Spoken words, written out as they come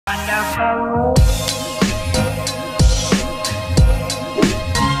Already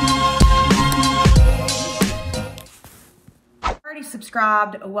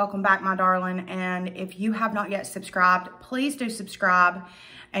subscribed, welcome back, my darling. And if you have not yet subscribed, please do subscribe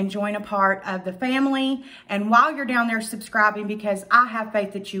and join a part of the family. And while you're down there subscribing, because I have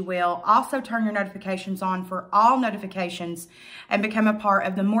faith that you will, also turn your notifications on for all notifications and become a part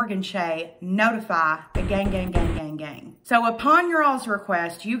of the Morgan Shay Notify the gang. So upon your all's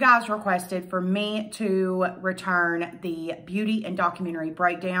request, you guys requested for me to return the beauty and documentary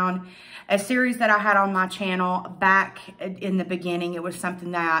breakdown, a series that I had on my channel back in the beginning. It was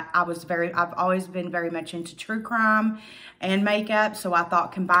something that I've always been very much into true crime and makeup. So I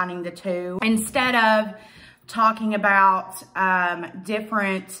thought combining the two, instead of talking about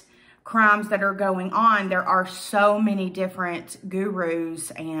different crimes that are going on, there are so many different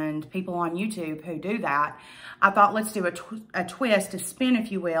gurus and people on YouTube who do that. I thought, let's do a twist, a spin,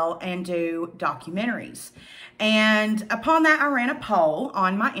 if you will, and do documentaries. And upon that, I ran a poll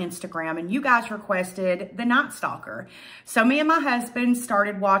on my Instagram, and you guys requested the Night Stalker. So me and my husband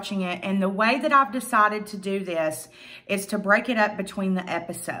started watching it, and the way that I've decided to do this is to break it up between the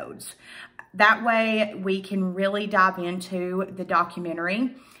episodes. That way, we can really dive into the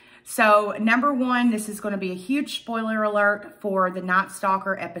documentary. So number one, this is going to be a huge spoiler alert for the Night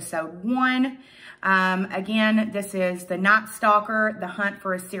Stalker episode 1. Again, this is the Night Stalker, the hunt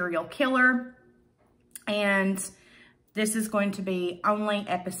for a serial killer. And this is going to be only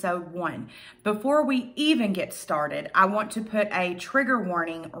episode 1. Before we even get started, I want to put a trigger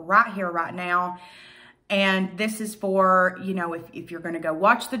warning right here, right now. And this is for, you know, if you're going to go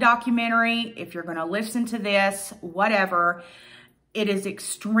watch the documentary, if you're going to listen to this, whatever, it is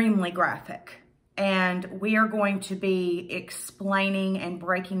extremely graphic. And we are going to be explaining and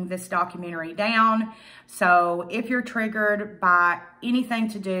breaking this documentary down. So if you're triggered by anything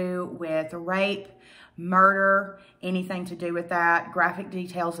to do with rape, murder, anything to do with that, graphic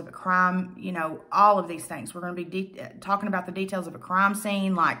details of a crime, you know, all of these things. We're going to be talking about the details of a crime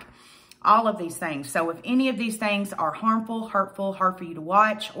scene, like all of these things. So if any of these things are harmful, hurtful, hard for you to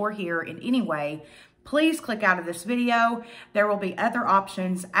watch or hear in any way, please click out of this video. There will be other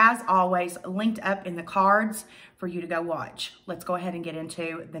options, as always, linked up in the cards for you to go watch. Let's go ahead and get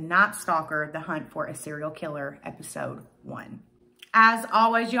into the Night Stalker, the hunt for a serial killer, episode 1. As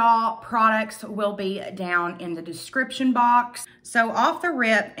always, y'all, products will be down in the description box. So off the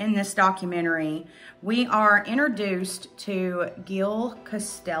rip in this documentary, we are introduced to Gil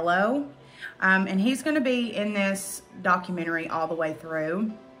Costello, and he's going to be in this documentary all the way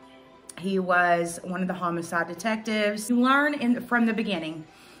through. He was one of the homicide detectives. You learn from the beginning,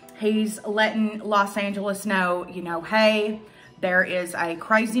 he's letting Los Angeles know, you know, hey, there is a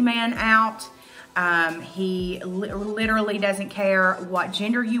crazy man out. He literally doesn't care what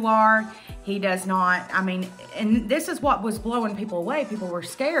gender you are. He does not, I mean, and this is what was blowing people away. People were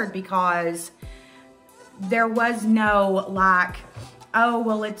scared because there was no like, oh,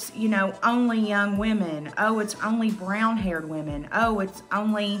 well, it's, you know, only young women. Oh, it's only brown-haired women. Oh, it's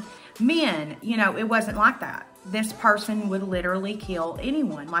only men. You know, it wasn't like that. This person would literally kill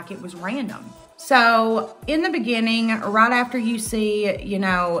anyone, like it was random. So in the beginning, right after you see, you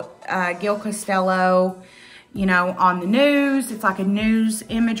know, Gil Costello, you know, on the news, it's like a news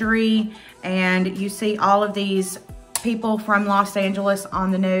imagery, and you see all of these people from Los Angeles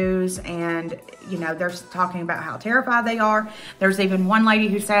on the news, and, you know, they're talking about how terrified they are. There's even one lady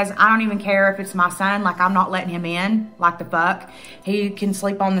who says, I don't even care if it's my son, like I'm not letting him in, like the fuck. He can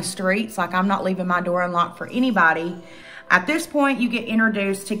sleep on the streets, like I'm not leaving my door unlocked for anybody. At this point, you get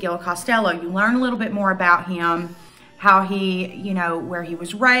introduced to Gil Costello. You learn a little bit more about him, how he, you know, where he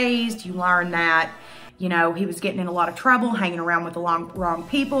was raised. You learn that, you know, he was getting in a lot of trouble, hanging around with the wrong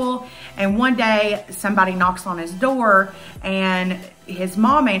people. And one day, somebody knocks on his door, and his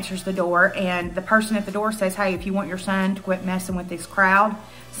mom answers the door, and the person at the door says, hey, if you want your son to quit messing with this crowd,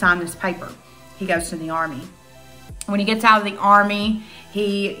 sign this paper. He goes to the Army. When he gets out of the Army,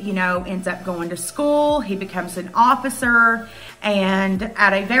 he, you know, ends up going to school. He becomes an officer, and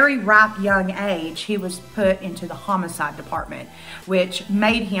at a very ripe young age, he was put into the homicide department, which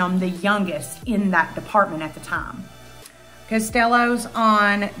made him the youngest in that department at the time. Costello's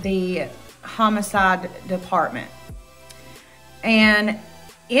on the homicide department. And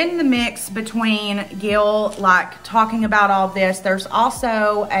in the mix between Gil, like, talking about all this, there's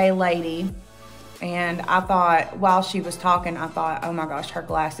also a lady. And I thought, while she was talking, I thought, oh my gosh, her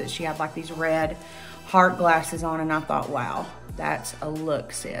glasses. She had like these red heart glasses on, and I thought, wow, that's a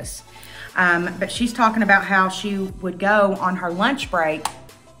look, sis. But she's talking about how she would go on her lunch break.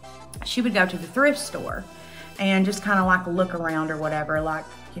 She would go to the thrift store, and just kind of like look around or whatever, like,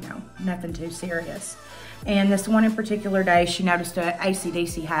 you know, nothing too serious. And this one in particular day, she noticed a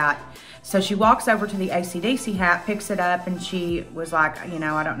AC/DC hat. So she walks over to the AC/DC hat, picks it up, and she was like, you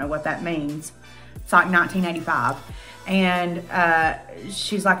know, I don't know what that means. It's like 1985. And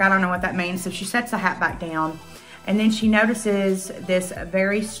she's like, I don't know what that means. So she sets the hat back down, and then she notices this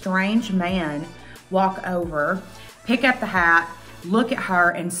very strange man walk over, pick up the hat, look at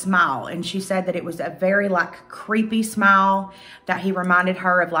her, and smile. And she said that it was a very like creepy smile, that he reminded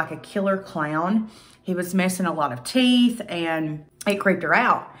her of like a killer clown. He was missing a lot of teeth, and it creeped her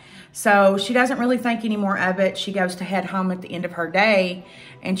out. So she doesn't really think any more of it. She goes to head home at the end of her day,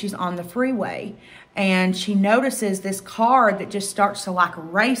 and she's on the freeway, and she notices this car that just starts to like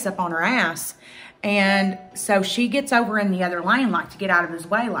race up on her ass. And so she gets over in the other lane, like to get out of his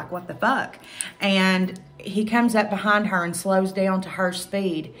way, like what the fuck. And he comes up behind her and slows down to her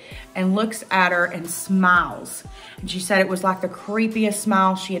speed and looks at her and smiles. And she said it was like the creepiest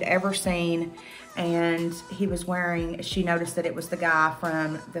smile she had ever seen. And he was wearing, she noticed that it was the guy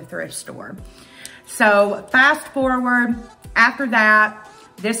from the thrift store. So fast forward, after that,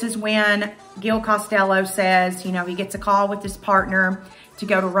 this is when Gil Costello says, you know, he gets a call with his partner to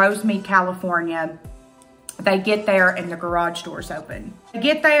go to Rosemead, California. They get there and the garage door's open. They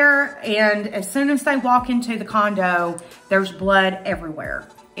get there, and as soon as they walk into the condo, there's blood everywhere.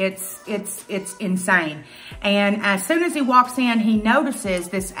 It's insane. And as soon as he walks in, he notices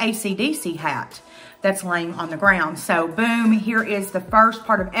this AC/DC hat that's laying on the ground. So boom, here is the first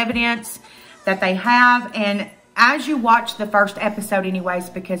part of evidence that they have. And as you watch the first episode anyways,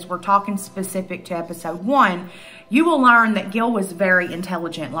 because we're talking specific to episode 1, you will learn that Gil was very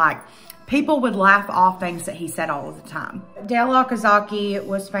intelligent. Like, people would laugh off things that he said all of the time. Dale Okazaki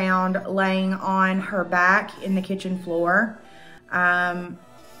was found laying on her back in the kitchen floor.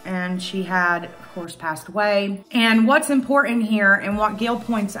 And she had, of course, passed away. And what's important here, and what Gil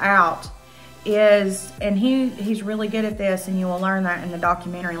points out, is, and he's really good at this, and you will learn that in the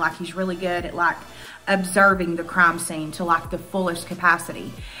documentary, like he's really good at like observing the crime scene to like the fullest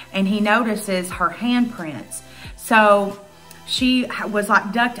capacity. And he notices her handprints. So she was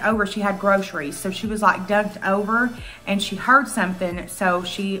like ducked over. She had groceries, so she was like ducked over, and she heard something. So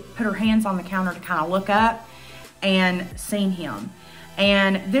she put her hands on the counter to kind of look up and seen him.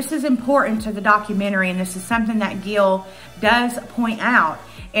 And this is important to the documentary, and this is something that Gil does point out,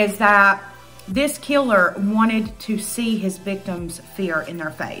 is that this killer wanted to see his victim's fear in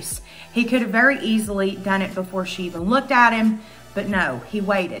their face. He could have very easily done it before she even looked at him, but no, he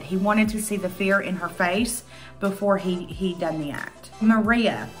waited. He wanted to see the fear in her face before he done the act.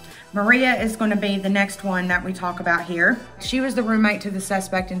 Maria. Maria is going to be the next one that we talk about here. She was the roommate to the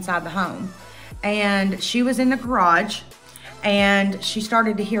suspect inside the home, and she was in the garage, and she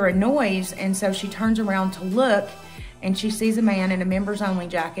started to hear a noise, and so she turns around to look, and she sees a man in a members only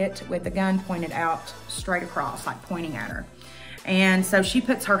jacket with a gun pointed out straight across, like pointing at her. And so she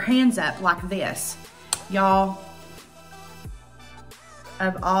puts her hands up like this. Y'all,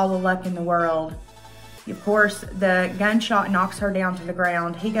 of all the luck in the world, of course, the gunshot knocks her down to the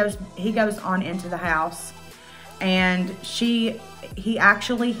ground. He goes on into the house, and he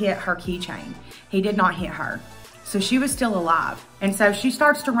actually hit her keychain. He did not hit her. So she was still alive. And so she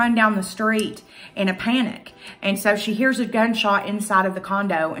starts to run down the street in a panic. And so she hears a gunshot inside of the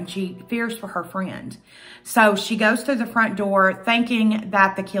condo, and she fears for her friend. So she goes through the front door thinking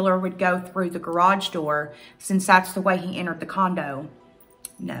that the killer would go through the garage door, since that's the way he entered the condo.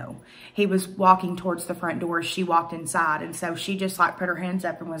 No, he was walking towards the front door as she walked inside. And so she just like put her hands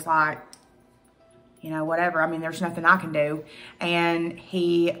up and was like, you know, whatever. I mean, there's nothing I can do. And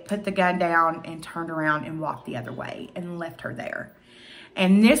he put the gun down and turned around and walked the other way and left her there.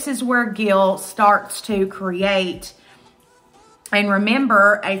 And this is where Gil starts to create and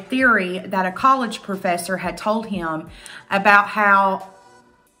remember a theory that a college professor had told him about how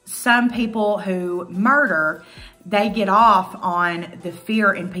some people who murder, they get off on the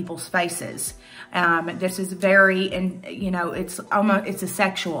fear in people's faces. This is very, and you know, it's a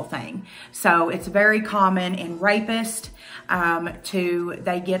sexual thing. So it's very common in rapists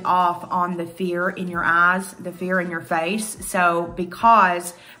they get off on the fear in your eyes, the fear in your face. So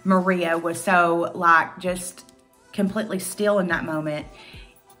because Maria was so like just completely still in that moment,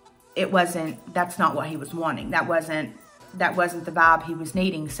 that's not what he was wanting. That wasn't the vibe he was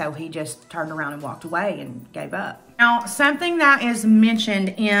needing. So he just turned around and walked away and gave up. Now, something that is mentioned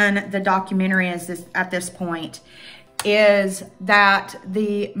in the documentary at this point is that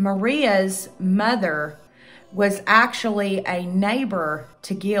Maria's mother was actually a neighbor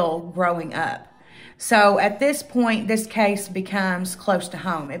to Gil growing up. So at this point, this case becomes close to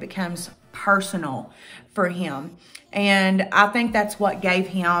home. It becomes personal for him. And I think that's what gave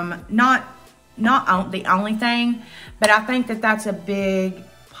him, not the only thing, but I think that that's a big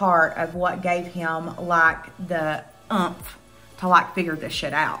part of what gave him like the oomph to like figure this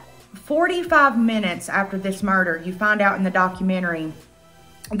shit out. 45 minutes after this murder, you find out in the documentary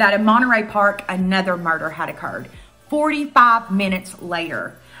that in Monterey Park, another murder had occurred. 45 minutes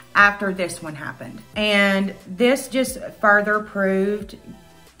later after this one happened. And this just further proved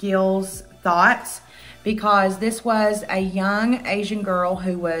Gil's thoughts, because this was a young Asian girl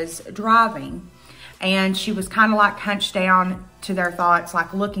who was driving, and she was kind of like hunched down to their thoughts,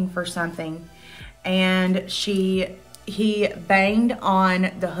 like looking for something. And he banged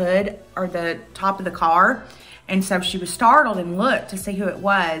on the hood or the top of the car. And so she was startled and looked to see who it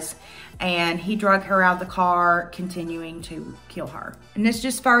was. And he drug her out of the car, continuing to kill her. And this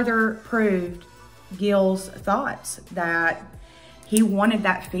just further proved Gil's thoughts, that he wanted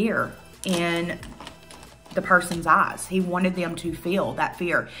that fear in the person's eyes. He wanted them to feel that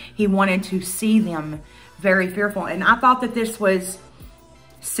fear. He wanted to see them very fearful. And I thought that this was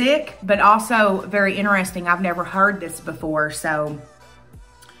sick, but also very interesting. I've never heard this before. So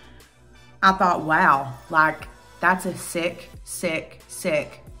I thought, wow, like that's a sick, sick,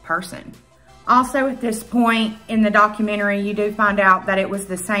 sick person. Also at this point in the documentary, you do find out that it was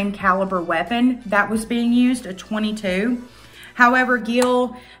the same caliber weapon that was being used, a .22. However,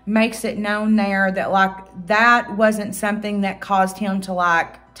 Gil makes it known there that like that wasn't something that caused him to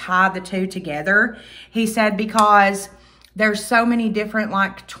like tie the two together. He said because there's so many different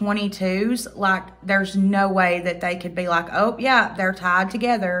like 22s, like there's no way that they could be like, oh yeah, they're tied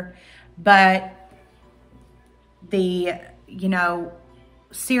together. But the, you know,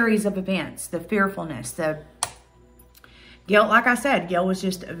 series of events, the fearfulness, Gil, like I said, Gil was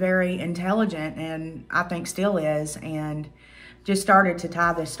just very intelligent, and I think still is, and just started to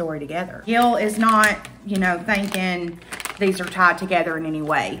tie this story together. Gil is not, you know, thinking these are tied together in any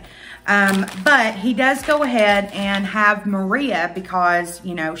way. But he does go ahead and have Maria, because,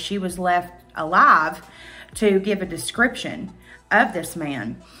 you know, she was left alive, to give a description of this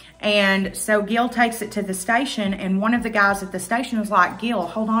man. And so Gil takes it to the station, and one of the guys at the station was like, Gil,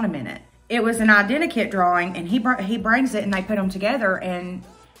 hold on a minute. It was an identikit drawing, and he brings it and they put them together, and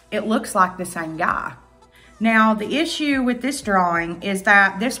it looks like the same guy. Now, the issue with this drawing is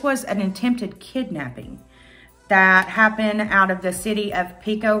that this was an attempted kidnapping that happened out of the city of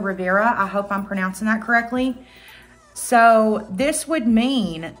Pico Rivera. I hope I'm pronouncing that correctly. So this would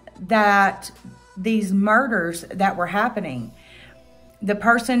mean that these murders that were happening, the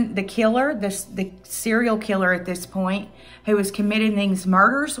person, the killer, the serial killer at this point, who was committing these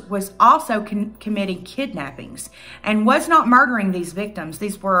murders, was also committing kidnappings and was not murdering these victims.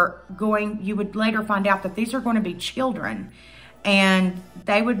 These were you would later find out that these are going to be children, and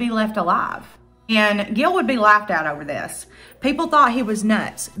they would be left alive. And Gil would be laughed at over this. People thought he was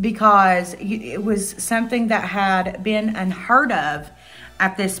nuts, because it was something that had been unheard of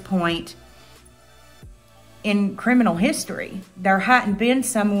at this point in criminal history. There hadn't been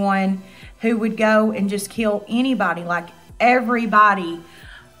someone who would go and just kill anybody. Like, everybody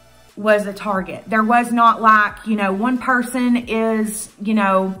was a target. There was not like, you know, one person is, you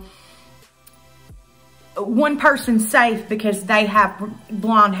know, one person's safe because they have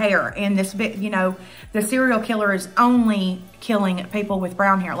blonde hair, and this bit, you know, the serial killer is only killing people with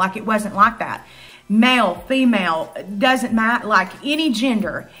brown hair. Like, it wasn't like that. Male, female, doesn't matter, like any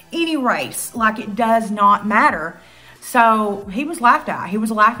gender, any race, like it does not matter. So he was laughed at. He was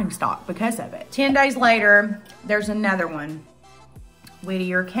a laughingstock because of it. 10 days later, there's another one,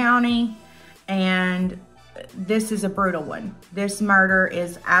 Whittier County, and this is a brutal one. This murder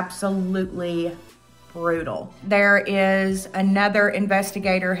is absolutely brutal. There is another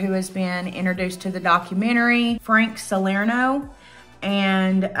investigator who has been introduced to the documentary, Frank Salerno.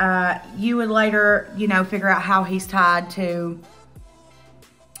 And you would later, you know, figure out how he's tied to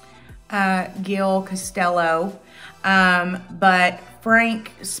Gil Costello. But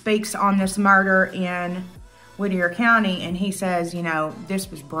Frank speaks on this murder in Whittier County, and he says, you know,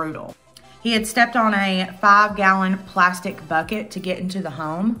 this was brutal. He had stepped on a 5-gallon plastic bucket to get into the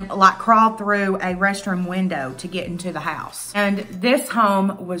home, like crawled through a restroom window to get into the house. And this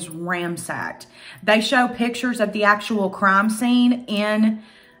home was ransacked. They show pictures of the actual crime scene in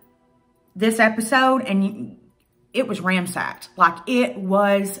this episode, and it was ransacked. Like, it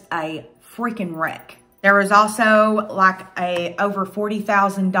was a freaking wreck. There was also like over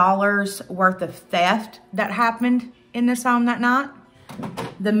 $40,000 worth of theft that happened in this home that night.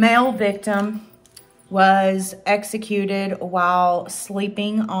 The male victim was executed while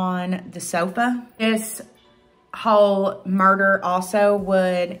sleeping on the sofa. This whole murder also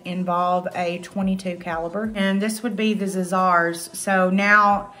would involve a .22 caliber. And this would be the Zazars. So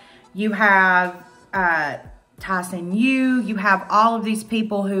now you have Tyson Yu, you have all of these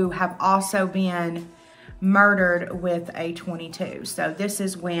people who have also been murdered with a .22. So this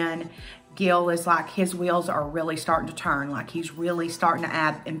is when Gil is like, his wheels are really starting to turn. Like he's really starting to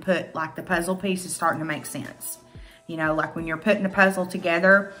add and put, like the puzzle piece is starting to make sense. You know, like when you're putting a puzzle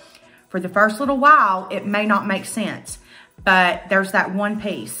together, for the first little while, it may not make sense. But there's that one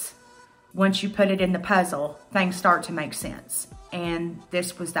piece. Once you put it in the puzzle, things start to make sense. And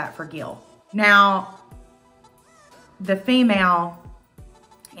this was that for Gil. Now, the female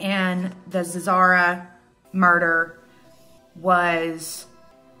in the Zazara murder was,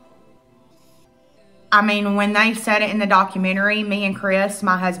 I mean, when they said it in the documentary, me and Chris,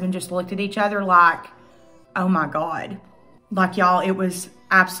 my husband, just looked at each other like, oh my God. Like, y'all, it was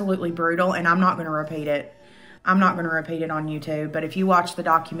absolutely brutal, and I'm not going to repeat it. I'm not going to repeat it on YouTube, but if you watch the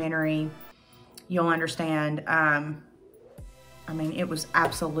documentary, you'll understand. I mean, it was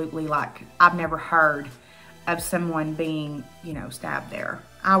absolutely like, I've never heard of someone being, you know, stabbed there.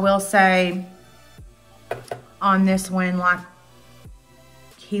 I will say on this one, like,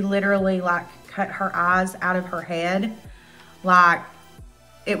 he literally, like, cut her eyes out of her head. Like,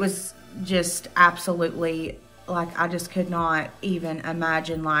 it was just absolutely, like, I just could not even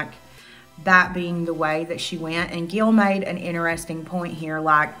imagine, like, that being the way that she went. And Gil made an interesting point here,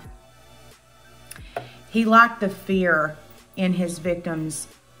 like, he liked the fear in his victims'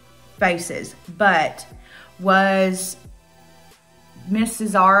 faces, but was Miss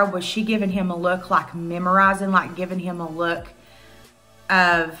Zazara, was she giving him a look, like memorizing, like giving him a look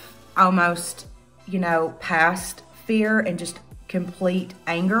of almost, you know, past fear and just complete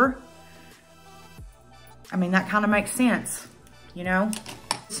anger? I mean, that kind of makes sense, you know?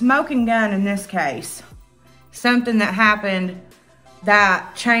 Smoking gun in this case, something that happened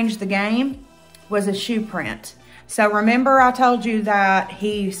that changed the game was a shoe print. So remember I told you that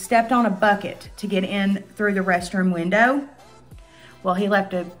he stepped on a bucket to get in through the restroom window? Well, he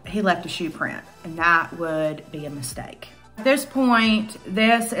left a shoe print, and that would be a mistake. At this point,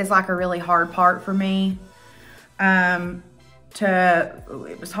 this is like a really hard part for me. It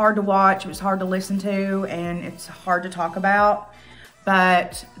was hard to watch, it was hard to listen to, and it's hard to talk about.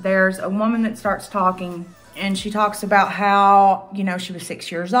 But there's a woman that starts talking, and she talks about how, you know, she was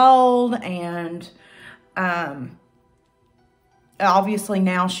 6 years old, and obviously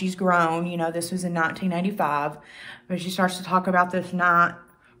now she's grown. You know, this was in 1985, but she starts to talk about this night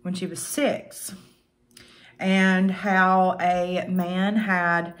when she was 6, and how a man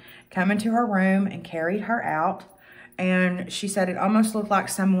had come into her room and carried her out. And she said it almost looked like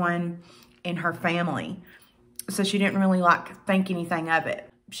someone in her family. So she didn't really like think anything of it.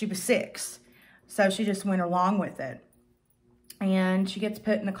 She was 6. So she just went along with it. And she gets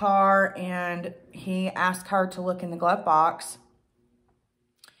put in the car, and he asked her to look in the glove box.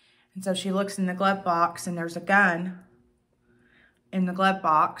 And so she looks in the glove box, and there's a gun in the glove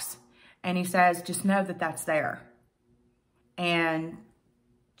box. And he says, just know that that's there. And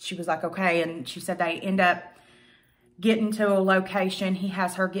she was like, okay. And she said they end up getting to a location. He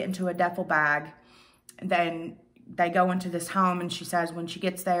has her get into a duffel bag. And then they go into this home, and she says when she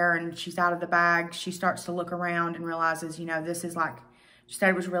gets there and she's out of the bag, she starts to look around and realizes, you know, this is like, she said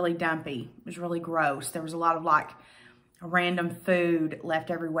it was really dumpy. It was really gross. There was a lot of like random food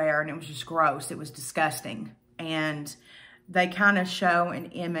left everywhere, and it was just gross. It was disgusting. And they kind of show an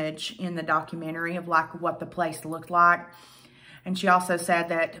image in the documentary of like what the place looked like. And she also said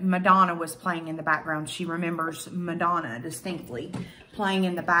that Madonna was playing in the background. She remembers Madonna distinctly playing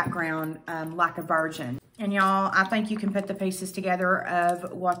in the background like a virgin. And y'all, I think you can put the pieces together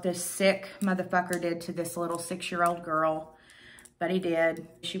of what this sick motherfucker did to this little 6-year-old girl. But he did.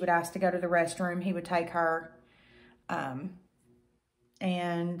 She would ask to go to the restroom. He would take her.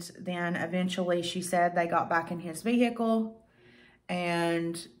 And then eventually she said they got back in his vehicle.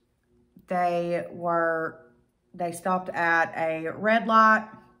 And they stopped at a red light,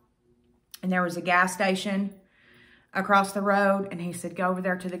 and there was a gas station across the road, and he said, go over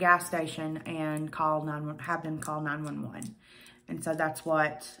there to the gas station and have them call 911. And so that's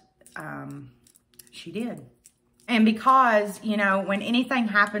what she did. And because, you know, when anything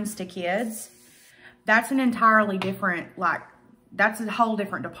happens to kids, that's an entirely different, like, that's a whole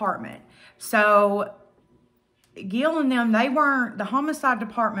different department. So Gil and them, they weren't, the homicide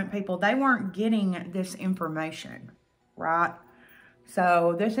department people, they weren't getting this information, right?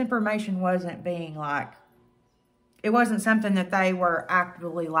 So this information wasn't being like, it wasn't something that they were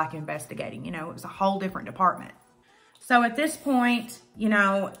actively like investigating, you know, it was a whole different department. So at this point, you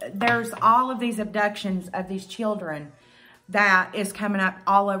know, there's all of these abductions of these children that is coming up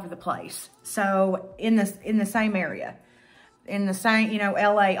all over the place. So in the same area, in the same, you know,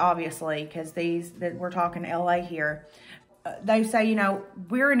 LA, obviously, because we're talking LA here. They say, you know,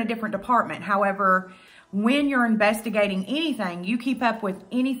 we're in a different department. However, when you're investigating anything, you keep up with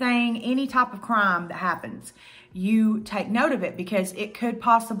anything, any type of crime that happens. You take note of it because it could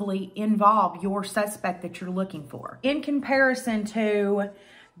possibly involve your suspect that you're looking for. In comparison to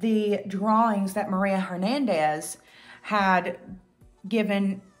the drawings that Maria Hernandez had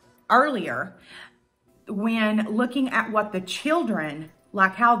given earlier, when looking at what the children,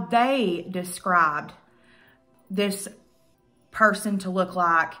 like how they described this person to look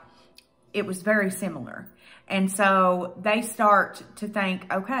like, it was very similar. And so they start to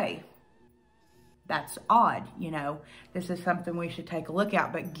think, okay, that's odd, you know, this is something we should take a look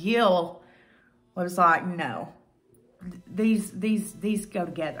at. But Gil was like, no, these go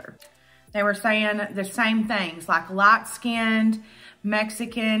together. They were saying the same things, like light-skinned,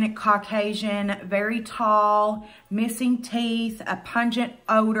 Mexican, Caucasian, very tall, missing teeth, a pungent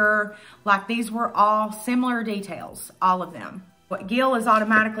odor. Like these were all similar details, all of them. What Gil is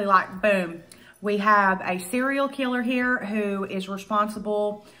automatically like, boom, we have a serial killer here who is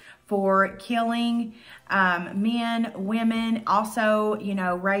responsible for killing men, women, also, you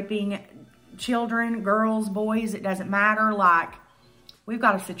know, raping children, girls, boys, it doesn't matter. Like, we've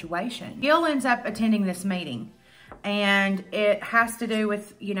got a situation. Gil ends up attending this meeting, and it has to do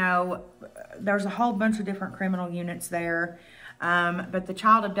with, you know, there's a whole bunch of different criminal units there, but the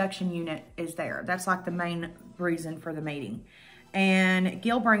child abduction unit is there. That's like the main reason for the meeting. And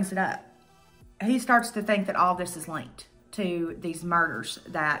Gil brings it up. He starts to think that all this is linked to these murders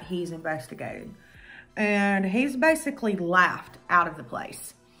that he's investigating. And he's basically laughed out of the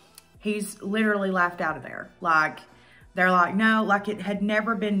place. He's literally laughed out of there. Like, they're like, no, like it had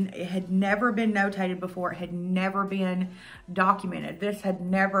never been notated before. It had never been documented. This had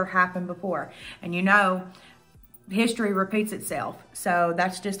never happened before. And you know, history repeats itself. So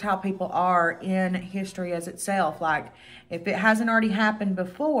that's just how people are in history as itself. Like, if it hasn't already happened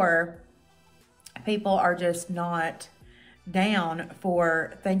before, people are just not down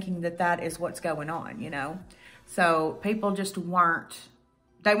for thinking that that is what's going on, you know? So people just weren't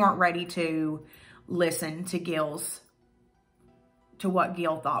ready to listen to what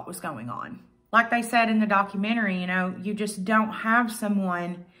Gil thought was going on. Like they said in the documentary, you know, you just don't have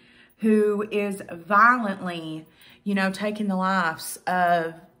someone who is violently, you know, taking the lives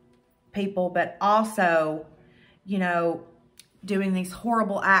of people, but also, you know, doing these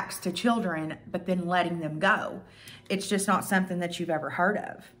horrible acts to children, but then letting them go. It's just not something that you've ever heard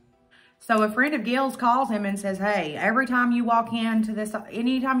of. So a friend of Gil's calls him and says, hey, every time you walk into this,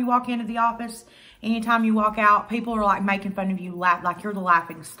 anytime you walk into the office, anytime you walk out, people are like making fun of you, like you're the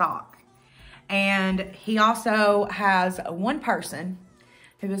laughing stock. And he also has one person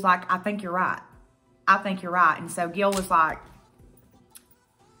who was like, I think you're right. I think you're right. And so Gil was like,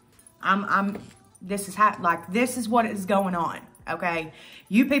 this is what is going on. Okay.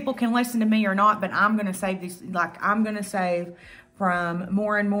 You people can listen to me or not, but I'm going to save these, like, I'm going to save from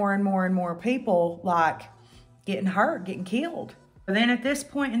more and more and more and more people, like, getting hurt, getting killed. But then at this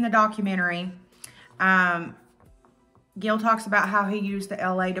point in the documentary, Gil talks about how he used the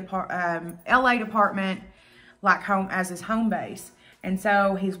LA department like home as his home base. And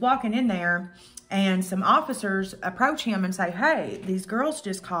so he's walking in there and some officers approach him and say, hey, these girls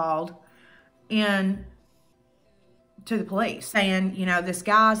just called in to the police saying, you know, this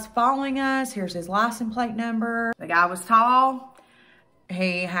guy's following us. Here's his license plate number. The guy was tall.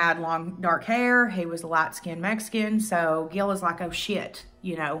 He had long dark hair. He was a light-skinned Mexican. So Gil is like, oh shit,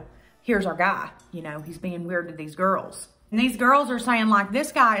 you know, here's our guy. You know, he's being weird to these girls. And these girls are saying like,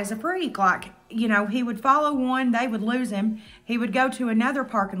 this guy is a freak. Like, you know, he would follow one, they would lose him. He would go to another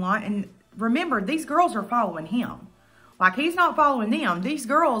parking lot. And remember, these girls are following him. Like, he's not following them. These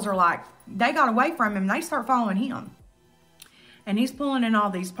girls are like, they got away from him. They start following him. And he's pulling in all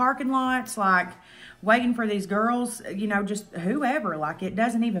these parking lots, like, waiting for these girls, you know, just whoever. Like, it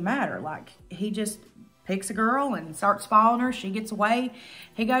doesn't even matter. Like, he just picks a girl and starts following her. She gets away.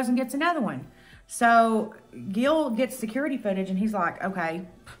 He goes and gets another one. So Gil gets security footage and he's like, okay,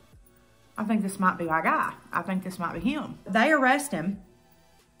 I think this might be my guy. I think this might be him. They arrest him,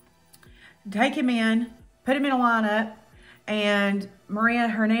 take him in, put him in a lineup, and Maria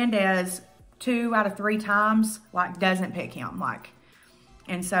Hernandez 2 out of 3 times, like, doesn't pick him. Like,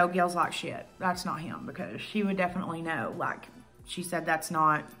 and so Gil's like, shit, that's not him, because she would definitely know. Like, she said, that's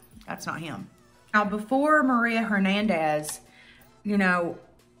not him. Now, before Maria Hernandez, you know,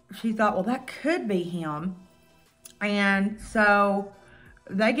 she thought, well, that could be him. And so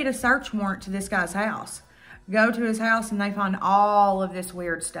they get a search warrant to this guy's house. Go to his house and they find all of this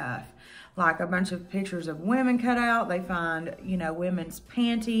weird stuff. Like a bunch of pictures of women cut out. They find, you know, women's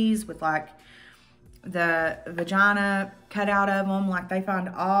panties with like the vagina cut out of them. Like they find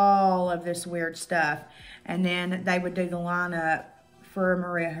all of this weird stuff. And then they would do the lineup for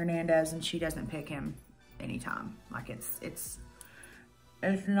Maria Hernandez and she doesn't pick him anytime. Like it's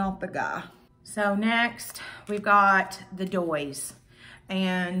not the guy. So next we've got the Doys.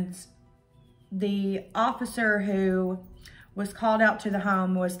 And the officer who was called out to the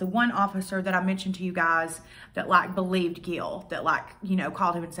home was the one officer that I mentioned to you guys that like believed Gil, that like, you know,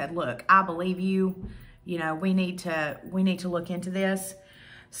 called him and said, look, I believe you, you know, we need to look into this.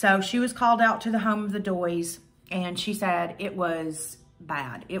 So she was called out to the home of the Doys and she said it was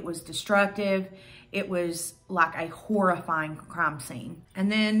bad. It was destructive. It was like a horrifying crime scene.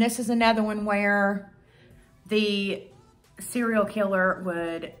 And then this is another one where the serial killer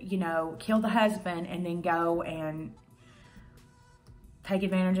would, you know, kill the husband and then go and take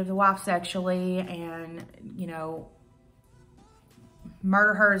advantage of the wife sexually and, you know,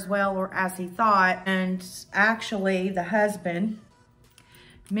 murder her as well, or as he thought. And actually the husband,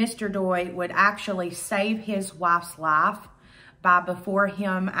 Mr. Doy, would actually save his wife's life by, before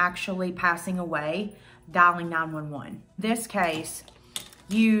him actually passing away, dialing 911. This case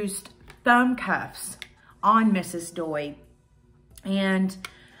used thumb cuffs on Mrs. Doy, and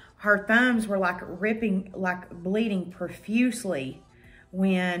her thumbs were like ripping, like bleeding profusely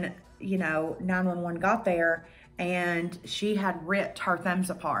when, you know, 911 got there, and she had ripped her thumbs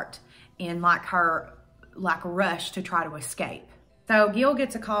apart in like her rush to try to escape. So Gil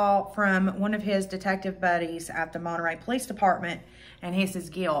gets a call from one of his detective buddies at the Monterey Police Department, and he says,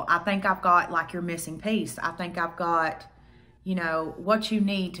 Gil, I think I've got like your missing piece. I think I've got, you know, what you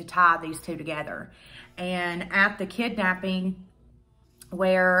need to tie these two together. And at the kidnapping,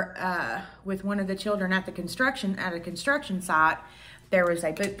 where with one of the children at a construction site, there was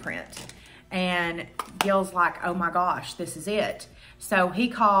a boot print. And Gil's like, oh my gosh, this is it. So he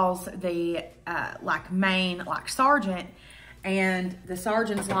calls the main sergeant, and the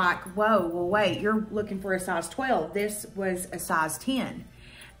sergeant's like, whoa, well wait, you're looking for a size 12. This was a size 10.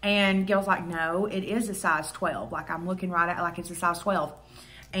 And Gil's like, no, it is a size 12. Like I'm looking right at, like it's a size 12.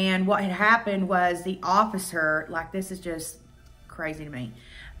 And what had happened was the officer, like this is just crazy to me.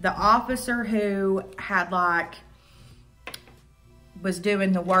 The officer who had was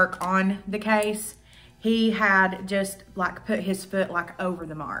doing the work on the case, he had just like put his foot like over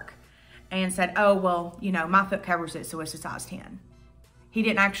the mark and said, oh, well, you know, my foot covers it, so it's a size 10. He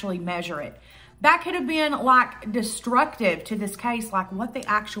didn't actually measure it. That could have been like destructive to this case. Like what the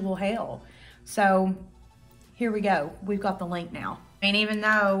actual hell? So here we go. We've got the link now. And even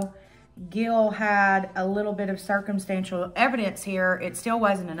though Gil had a little bit of circumstantial evidence here, it still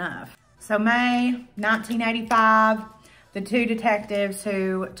wasn't enough. So May 1985, the two detectives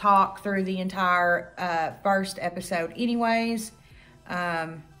who talked through the entire first episode anyways,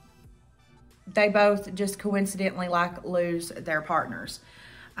 they both just coincidentally lose their partners.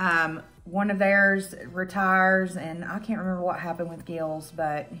 One of theirs retires, and I can't remember what happened with Gil's,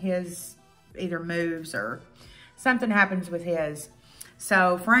 but his either moves or something happens with his.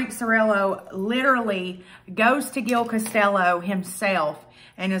 So Frank Sorello literally goes to Gil Costello himself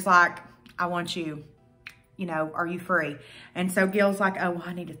and is like, I want you, you know, are you free? And so Gil's like, oh, well,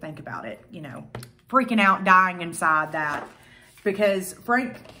 I need to think about it, you know, freaking out, dying inside that, because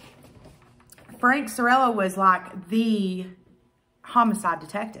Frank Sorello was like the homicide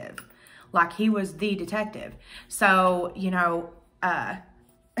detective. Like he was the detective. So, you know,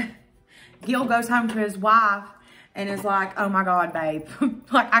 Gil goes home to his wife and is like, oh my God, babe.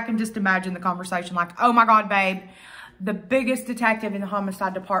 Like I can just imagine the conversation like, oh my God, babe. The biggest detective in the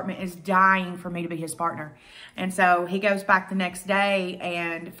homicide department is dying for me to be his partner. And so he goes back the next day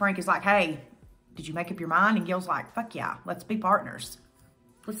and Frank is like, hey, did you make up your mind? And Gil's like, fuck yeah, let's be partners.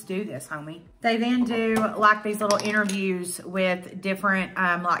 Let's do this, homie. They then do like these little interviews with different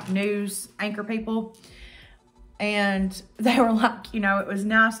like news anchor people. And they were like, you know, it was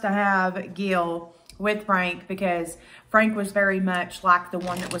nice to have Gil with Frank because Frank was very much like the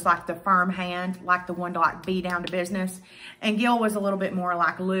one that was like the firm hand, like the one to like be down to business. And Gil was a little bit more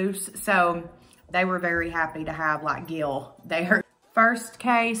like loose. So they were very happy to have like Gil there. First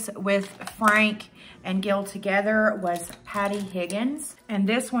case with Frank and Gil together was Patty Higgins. And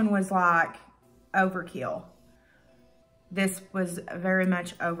this one was like overkill. This was very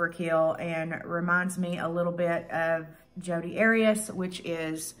much overkill and reminds me a little bit of Jodi Arias, which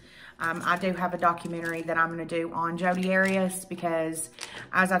is I do have a documentary that I'm going to do on Jodi Arias because,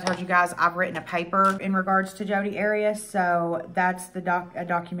 as I told you guys, I've written a paper in regards to Jodi Arias. So that's a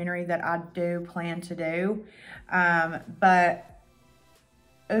documentary that I do plan to do. But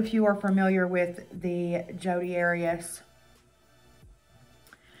if you are familiar with the Jodi Arias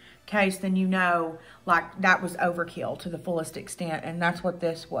case, then you know, like, that was overkill to the fullest extent. And that's what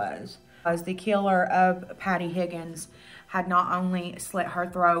this was. As the killer of Patty Higgins had not only slit her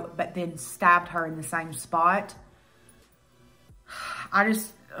throat, but then stabbed her in the same spot. I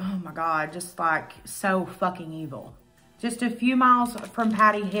just, oh my God, just like so fucking evil. Just a few miles from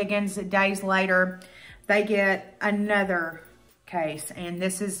Patty Higgins, days later, they get another case, and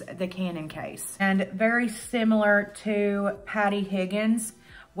this is the Cannon case. And very similar to Patty Higgins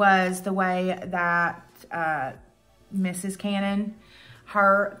was the way that Mrs. Cannon,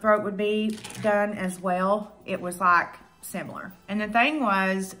 her throat would be done as well. It was like similar. And the thing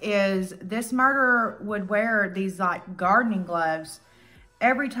is this murderer would wear these like gardening gloves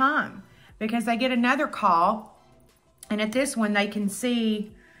every time because they get another call. And at this one, they can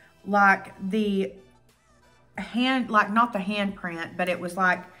see like the hand, like not the handprint, but it was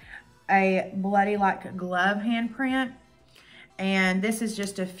like a bloody like glove handprint. And this is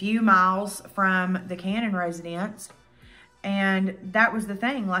just a few miles from the Cannon residence. And that was the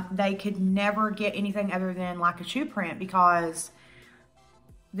thing, like they could never get anything other than like a shoe print because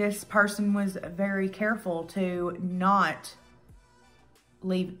this person was very careful to not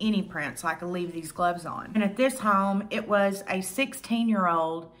leave any prints, like leave these gloves on. And at this home, it was a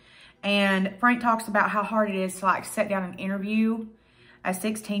 16-year-old, and Frank talks about how hard it is to like sit down and interview a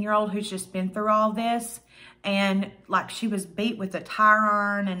 16-year-old who's just been through all this. And like she was beat with a tire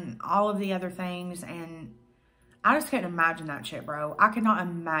iron and all of the other things, and I just couldn't imagine that shit, bro. I could not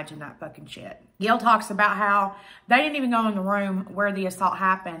imagine that fucking shit. Gil talks about how they didn't even go in the room where the assault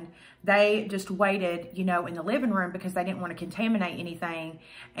happened. They just waited, you know, in the living room because they didn't want to contaminate anything.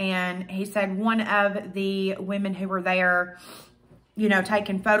 And he said one of the women who were there, you know,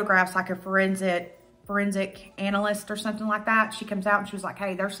 taking photographs, like a forensic analyst or something like that, she comes out and she was like,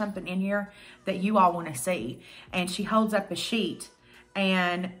 hey, there's something in here that you all want to see. And she holds up a sheet,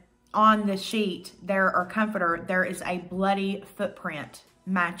 and on the sheet, or comforter, there is a bloody footprint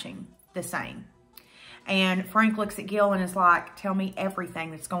matching the same. And Frank looks at Gil and is like, tell me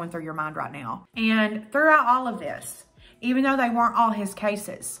everything that's going through your mind right now. And throughout all of this, even though they weren't all his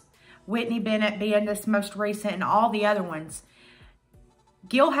cases, Whitney Bennett being this most recent and all the other ones,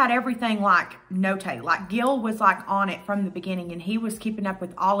 Gil had everything like notated. Like Gil was like on it from the beginning, and he was keeping up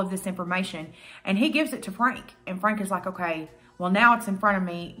with all of this information, and he gives it to Frank. And Frank is like, okay, well, now it's in front of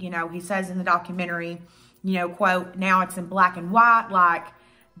me. You know, he says in the documentary, you know, quote, now it's in black and white. Like,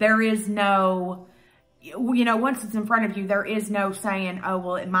 there is no, you know, once it's in front of you, there is no saying, oh,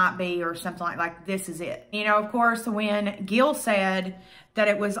 well, it might be, or something like this is it. You know, of course, when Gil said that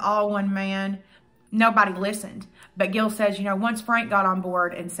it was all one man, nobody listened. But Gil says, you know, once Frank got on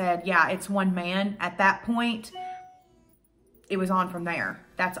board and said, yeah, it's one man, at that point, it was on from there.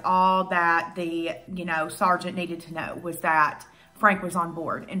 That's all that the, you know, sergeant needed to know, was that Frank was on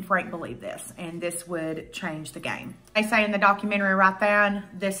board, and Frank believed this, and this would change the game. They say in the documentary right then,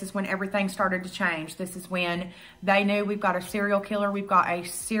 this is when everything started to change. This is when they knew, we've got a serial killer, we've got a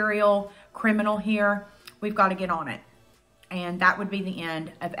serial criminal here, we've got to get on it. And that would be the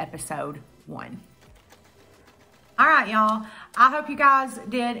end of episode 1. All right, y'all. I hope you guys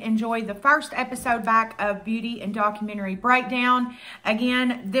did enjoy the first episode back of Beauty and Documentary Breakdown.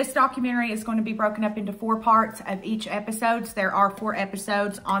 Again, this documentary is going to be broken up into 4 parts of each episode. There are 4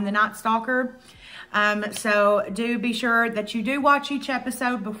 episodes on the Night Stalker. So do be sure that you do watch each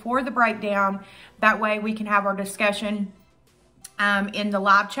episode before the breakdown. That way we can have our discussion in the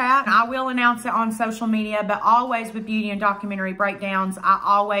live chat. I will announce it on social media, but always with Beauty and Documentary Breakdowns, I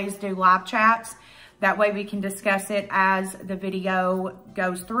always do live chats. That way we can discuss it as the video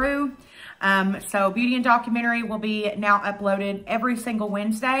goes through. So Beauty and Documentary will be now uploaded every single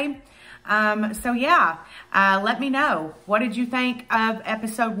Wednesday. So yeah, let me know. What did you think of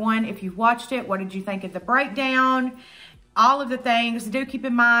episode 1 if you've watched it? What did you think of the breakdown? All of the things. Do keep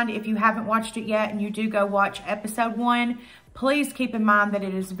in mind, if you haven't watched it yet and you do go watch episode 1, please keep in mind that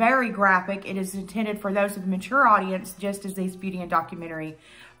it is very graphic. It is intended for those of a mature audience, just as these Beauty and Documentary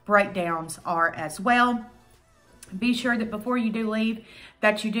breakdowns are as well. Be sure that before you do leave,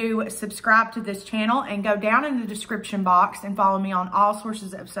 that you do subscribe to this channel and go down in the description box and follow me on all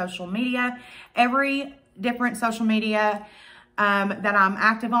sources of social media. Every different social media that I'm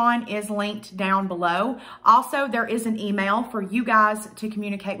active on is linked down below. Also, there is an email for you guys to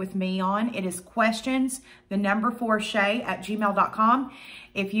communicate with me on. It is questions4shay@gmail.com.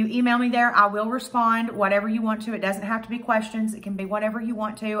 If you email me there, I will respond whatever you want to. It doesn't have to be questions. It can be whatever you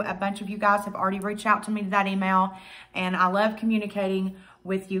want to. A bunch of you guys have already reached out to me to that email, and I love communicating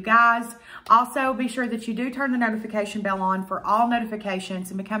with you guys. Also, be sure that you do turn the notification bell on for all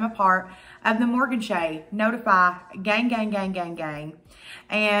notifications and become a part of the Morgan Shay Notify gang, gang, gang, gang, gang.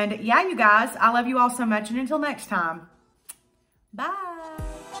 And yeah, you guys, I love you all so much. And until next time, bye.